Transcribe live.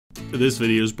This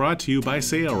video is brought to you by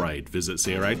Sailrite. Visit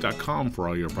Sailrite.com for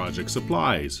all your project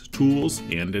supplies, tools,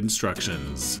 and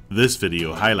instructions. This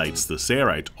video highlights the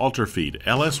Sailrite Ulrafeed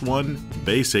LS-1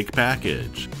 BASIC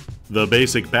package. The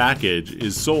BASIC package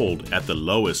is sold at the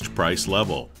lowest price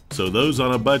level, so those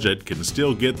on a budget can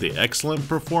still get the excellent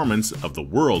performance of the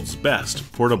world's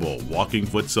best portable walking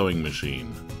foot sewing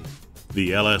machine.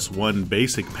 The LS-1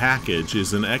 BASIC package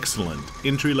is an excellent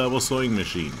entry-level sewing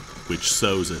machine which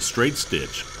sews a straight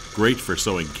stitch, great for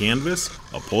sewing canvas,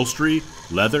 upholstery,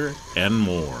 leather, and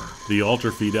more. The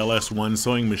Ultrafeed LS-1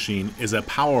 sewing machine is a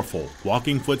powerful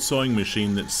walking foot sewing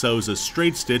machine that sews a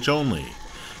straight stitch only.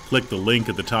 Click the link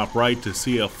at the top right to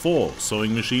see a full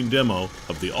sewing machine demo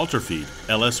of the Ultrafeed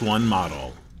LS-1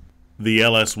 model. The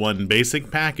LS-1 BASIC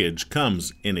package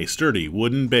comes in a sturdy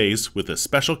wooden base with a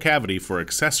special cavity for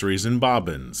accessories and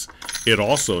bobbins. It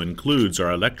also includes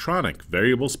our electronic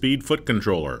variable speed foot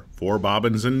controller, 4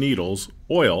 bobbins and needles,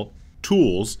 oil,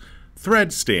 tools,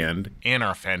 thread stand, and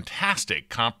our fantastic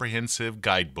comprehensive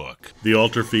guidebook. The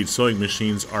Ultrafeed sewing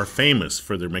machines are famous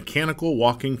for their mechanical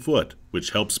walking foot,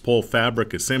 which helps pull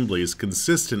fabric assemblies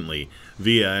consistently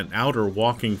via an outer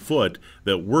walking foot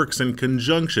that works in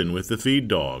conjunction with the feed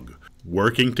dog.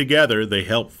 Working together, they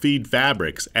help feed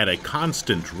fabrics at a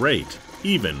constant rate,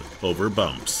 even over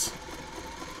bumps.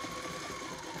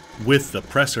 With the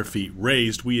presser feet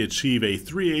raised, we achieve a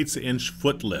 3/8 inch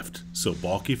foot lift, so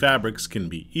bulky fabrics can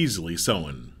be easily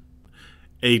sewn.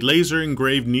 A laser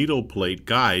engraved needle plate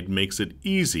guide makes it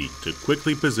easy to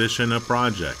quickly position a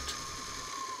project.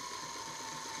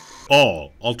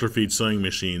 All Ultrafeed sewing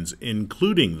machines,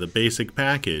 including the BASIC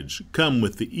package, come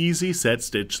with the easy set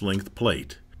stitch length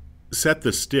plate. Set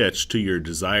the stitch to your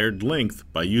desired length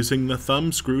by using the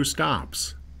thumb screw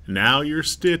stops. Now your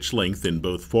stitch length in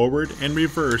both forward and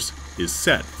reverse is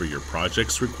set for your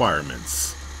project's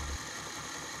requirements.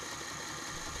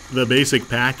 The BASIC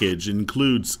package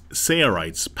includes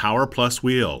Sailrite's Power Plus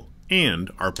wheel and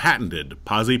our patented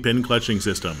posi pin clutching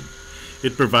system.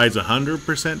 It provides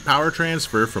 100% power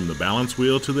transfer from the balance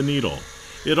wheel to the needle.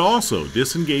 It also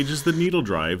disengages the needle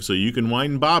drive so you can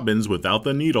wind bobbins without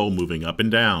the needle moving up and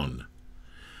down.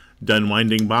 Done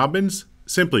winding bobbins?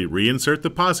 Simply reinsert the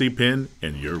posi pin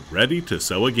and you're ready to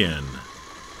sew again.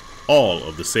 All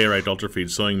of the Sailrite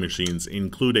Ultrafeed sewing machines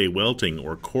include a welting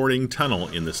or cording tunnel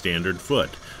in the standard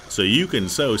foot, so you can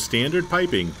sew standard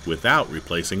piping without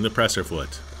replacing the presser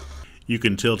foot. You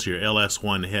can tilt your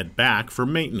LS-1 head back for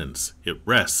maintenance. It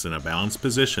rests in a balanced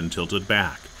position tilted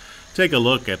back. Take a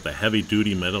look at the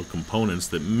heavy-duty metal components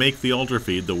that make the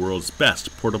Ultrafeed the world's best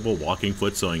portable walking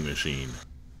foot sewing machine.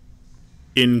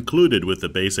 Included with the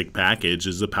BASIC package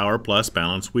is the Power Plus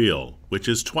balance wheel, which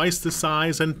is twice the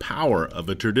size and power of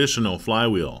a traditional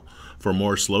flywheel, for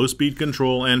more slow speed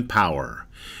control and power.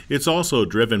 It's also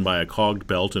driven by a cogged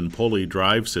belt and pulley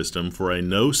drive system for a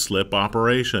no-slip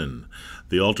operation.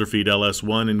 The Ultrafeed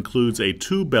LS-1 includes a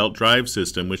 2-belt drive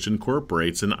system which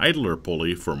incorporates an idler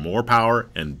pulley for more power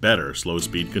and better slow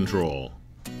speed control.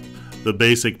 The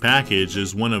BASIC package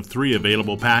is one of 3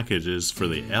 available packages for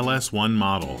the LS-1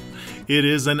 model. It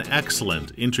is an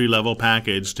excellent entry-level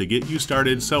package to get you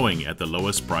started sewing at the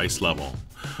lowest price level.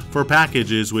 For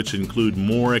packages which include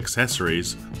more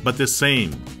accessories, but the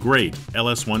same great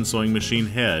LS-1 sewing machine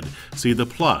head, see the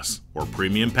Plus or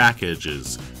Premium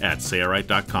packages at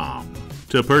Sailrite.com.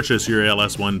 To purchase your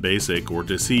LS-1 BASIC or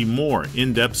to see more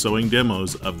in-depth sewing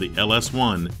demos of the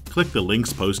LS-1, click the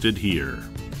links posted here.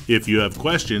 If you have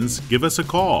questions, give us a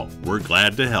call. We're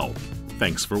glad to help.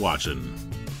 Thanks for watching.